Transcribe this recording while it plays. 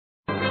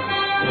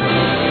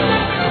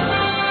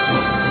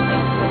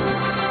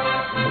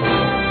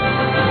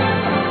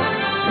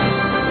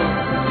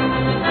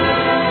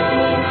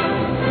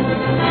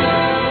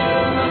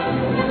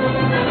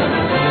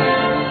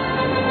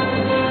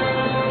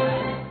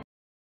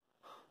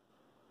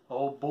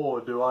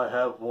boy, do I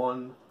have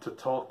one to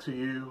talk to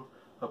you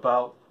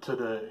about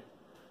today.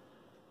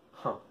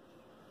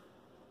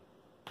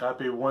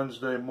 Happy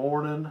Wednesday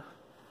morning.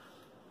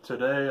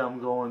 Today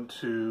I'm going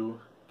to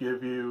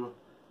give you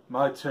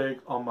my take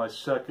on my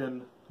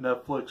second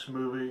Netflix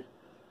movie,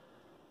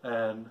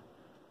 and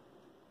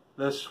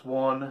this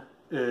one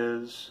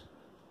is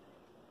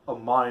a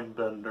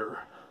mindbender.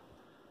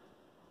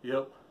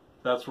 Yep,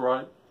 that's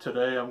right.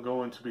 Today I'm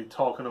going to be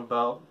talking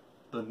about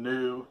the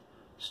new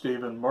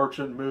Stephen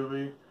Merchant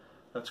movie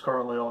that's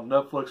currently on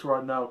Netflix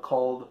right now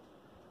called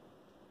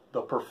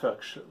The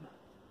Perfection.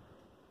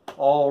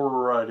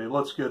 Alrighty,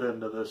 let's get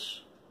into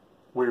this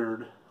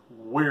weird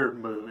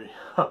movie.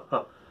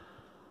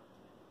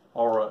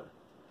 Alright,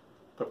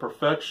 The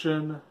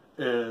Perfection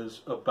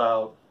is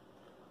about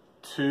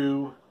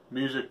two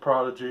music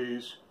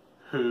prodigies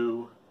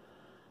who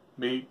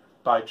meet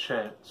by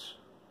chance.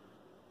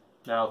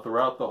 Now,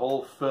 throughout the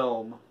whole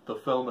film, the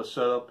film is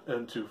set up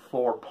into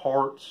 4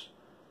 parts.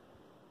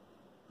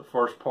 The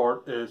first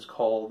part is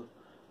called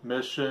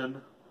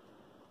Mission.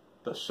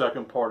 The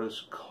second part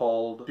is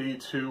called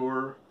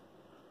Detour.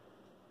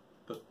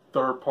 The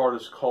third part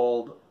is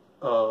called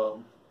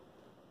Home.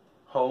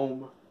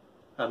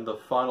 And the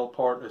final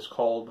part is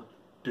called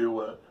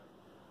Duet.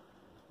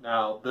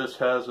 Now, this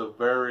has a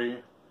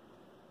very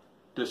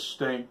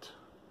distinct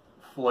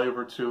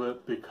flavor to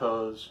it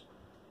because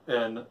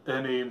in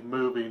any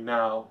movie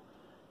now,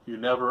 you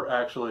never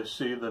actually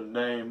see the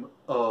name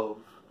of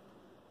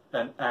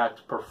an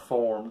act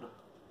performed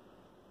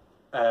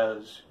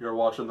as you're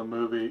watching the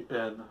movie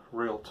in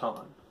real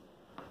time.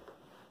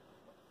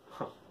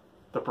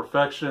 The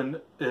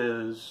Perfection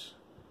is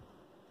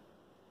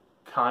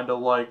kind of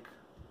like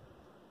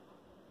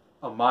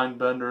a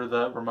mindbender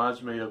that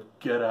reminds me of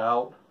Get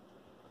Out,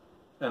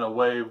 in a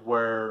way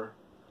where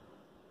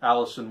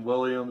Allison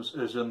Williams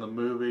is in the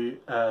movie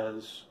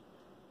as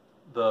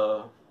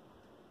the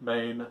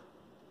main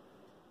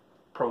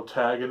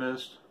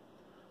protagonist,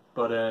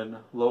 but in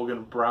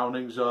Logan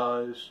Browning's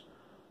eyes,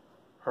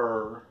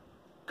 her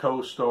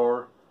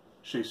co-star,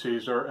 she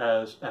sees her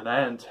as an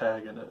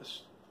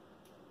antagonist.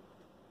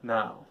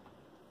 Now,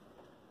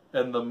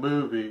 in the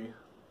movie,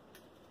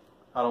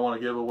 I don't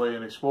want to give away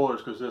any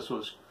spoilers because this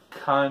was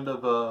kind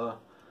of a,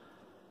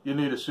 you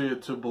need to see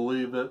it to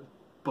believe it,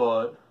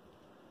 but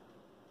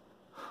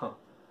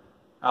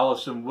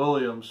Allison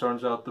Williams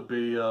turns out to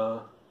be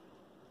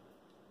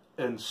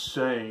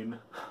insane,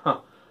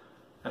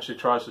 and she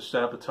tries to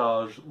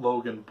sabotage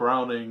Logan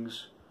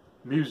Browning's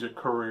music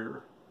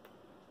career.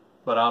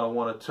 But I don't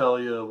want to tell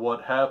you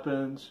what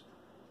happens.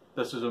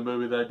 This is a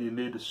movie that you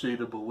need to see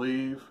to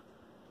believe.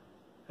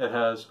 It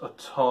has a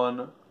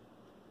ton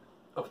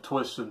of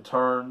twists and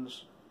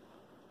turns,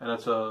 and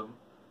it's a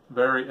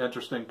very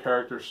interesting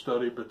character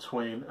study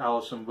between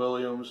Allison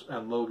Williams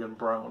and Logan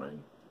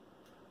Browning,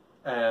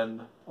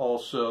 and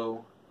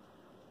also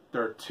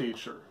their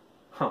teacher.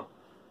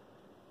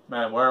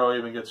 Man, where do I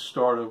even get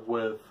started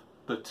with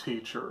the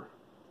teacher?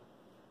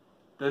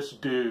 This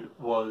dude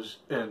was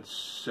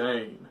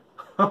insane.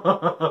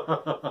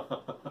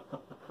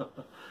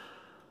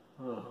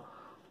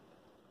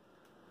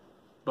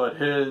 But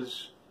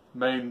his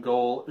main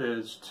goal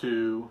is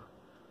to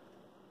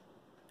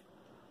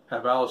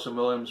have Allison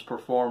Williams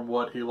perform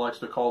what he likes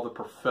to call the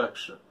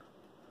perfection.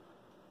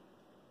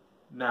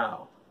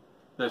 Now,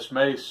 this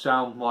may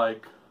sound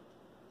like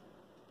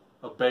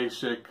a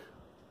basic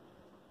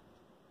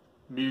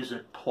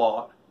music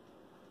plot,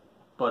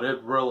 but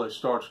it really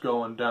starts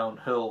going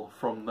downhill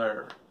from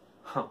there.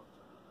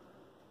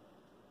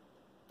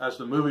 As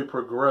the movie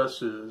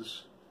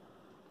progresses,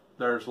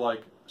 there's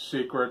like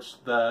secrets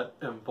that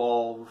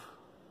involve,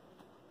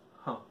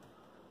 I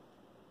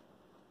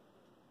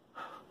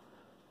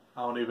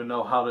don't even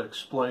know how to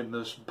explain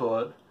this,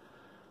 but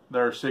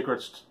there are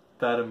secrets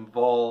that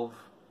involve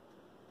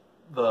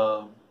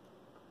the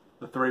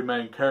 3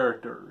 main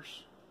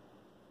characters.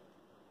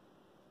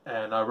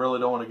 And I really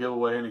don't want to give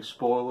away any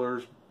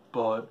spoilers,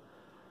 but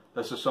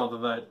this is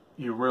something that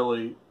you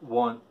really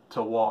want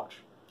to watch.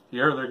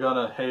 You're either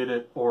going to hate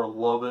it or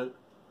love it,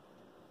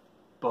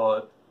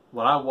 but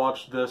when I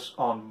watched this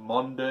on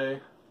Monday,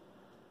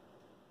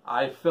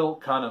 I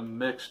felt kind of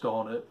mixed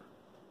on it,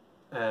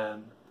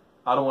 and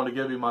I don't want to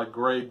give you my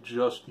grade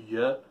just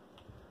yet,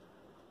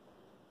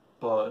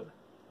 but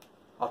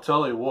I'll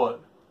tell you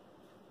what,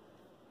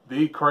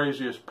 the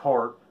craziest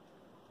part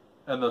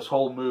in this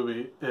whole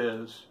movie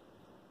is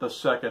the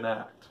second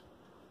act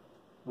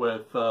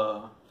with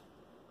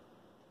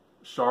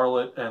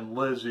Charlotte and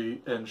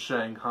Lizzie in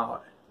Shanghai.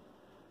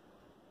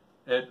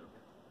 It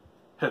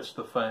hits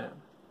the fan.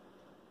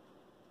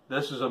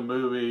 This is a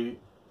movie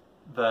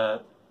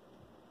that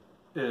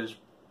is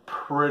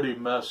pretty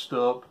messed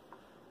up,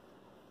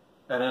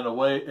 and in a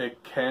way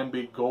it can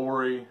be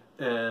gory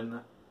in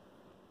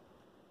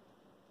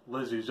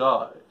Lizzie's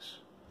eyes,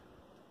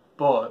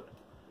 but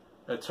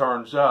it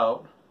turns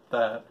out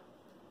that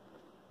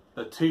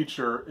the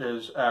teacher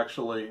is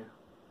actually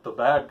the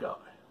bad guy,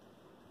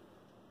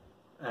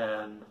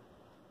 and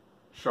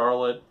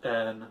Charlotte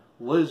and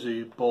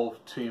Lizzie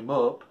both team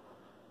up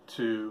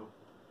to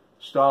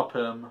stop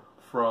him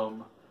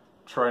from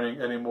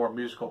training any more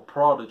musical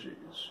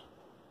prodigies.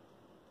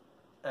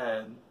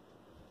 And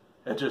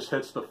it just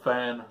hits the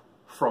fan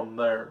from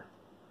there.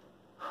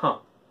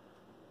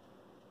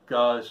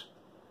 Guys,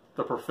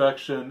 the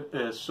perfection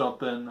is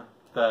something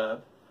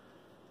that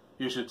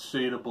you should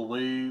see to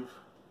believe,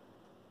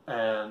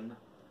 and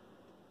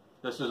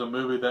this is a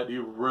movie that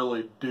you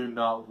really do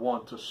not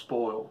want to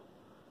spoil.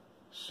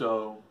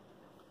 So,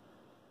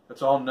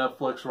 it's on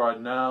Netflix right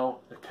now.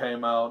 It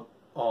came out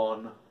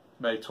on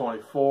May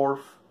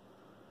 24th,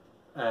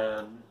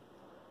 and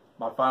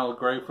my final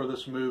grade for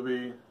this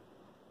movie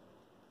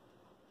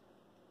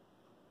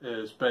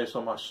is based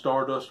on my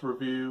Stardust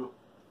review,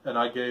 and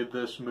I gave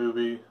this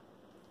movie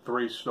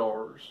 3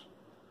 stars.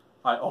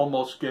 I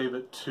almost gave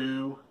it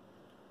 2,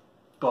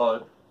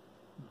 but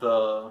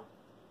the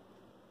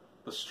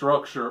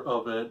structure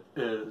of it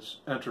is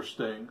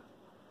interesting,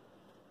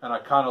 and I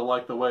kind of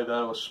like the way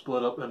that it was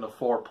split up into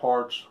 4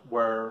 parts,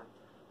 where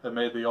it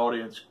made the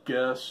audience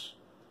guess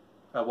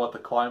at what the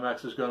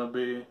climax is going to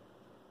be.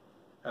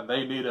 And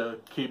they need to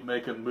keep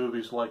making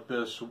movies like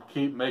this,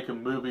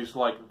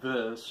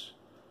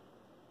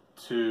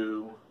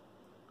 to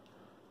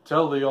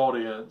tell the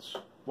audience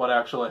what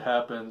actually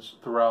happens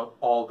throughout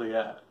all the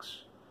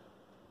acts.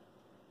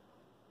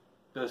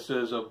 This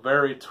is a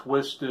very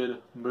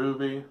twisted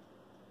movie,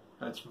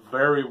 and it's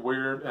very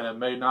weird, and it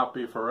may not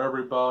be for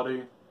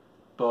everybody,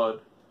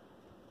 but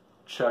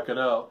check it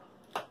out.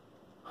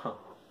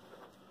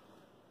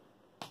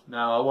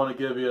 Now, I want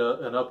to give you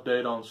an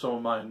update on some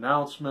of my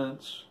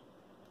announcements.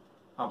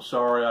 I'm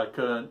sorry I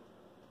couldn't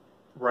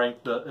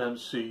rank the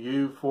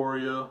MCU for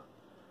you,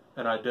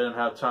 and I didn't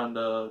have time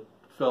to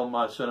film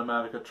my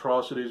Cinematic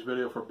Atrocities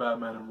video for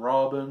Batman and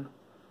Robin,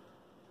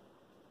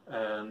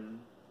 and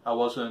I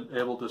wasn't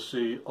able to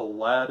see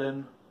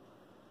Aladdin.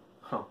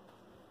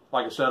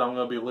 Like I said, I'm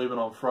going to be leaving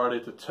on Friday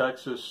to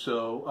Texas,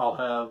 so I'll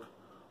have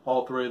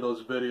all 3 of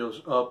those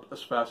videos up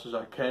as fast as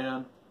I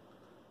can.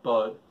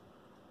 But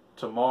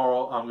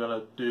tomorrow I'm going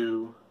to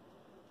do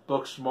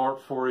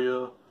Booksmart for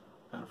you,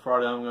 and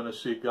Friday I'm going to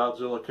see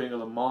Godzilla King of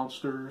the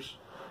Monsters.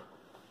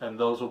 And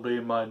those will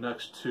be my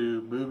next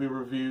 2 movie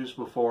reviews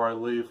before I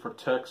leave for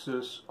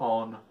Texas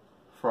on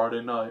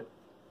Friday night.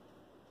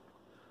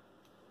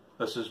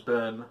 This has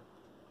been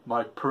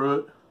Mike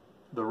Pruitt,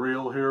 the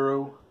real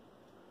hero,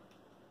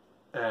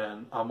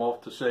 and I'm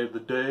off to save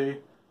the day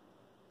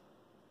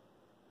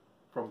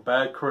from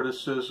bad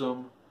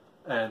criticism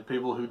and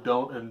people who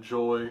don't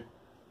enjoy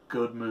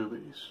good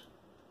movies.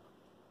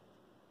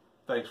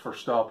 Thanks for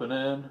stopping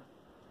in.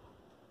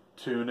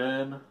 Tune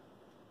in.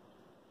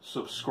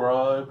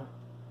 Subscribe.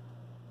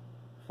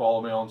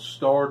 Follow me on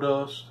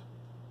Stardust.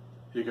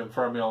 You can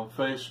friend me on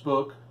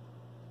Facebook.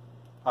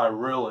 I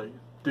really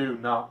do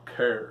not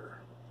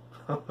care.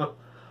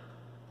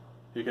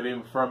 You can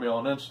even friend me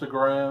on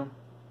Instagram.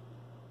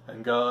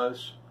 And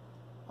guys,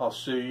 I'll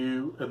see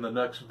you in the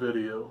next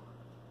video.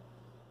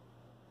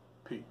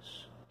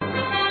 Peace.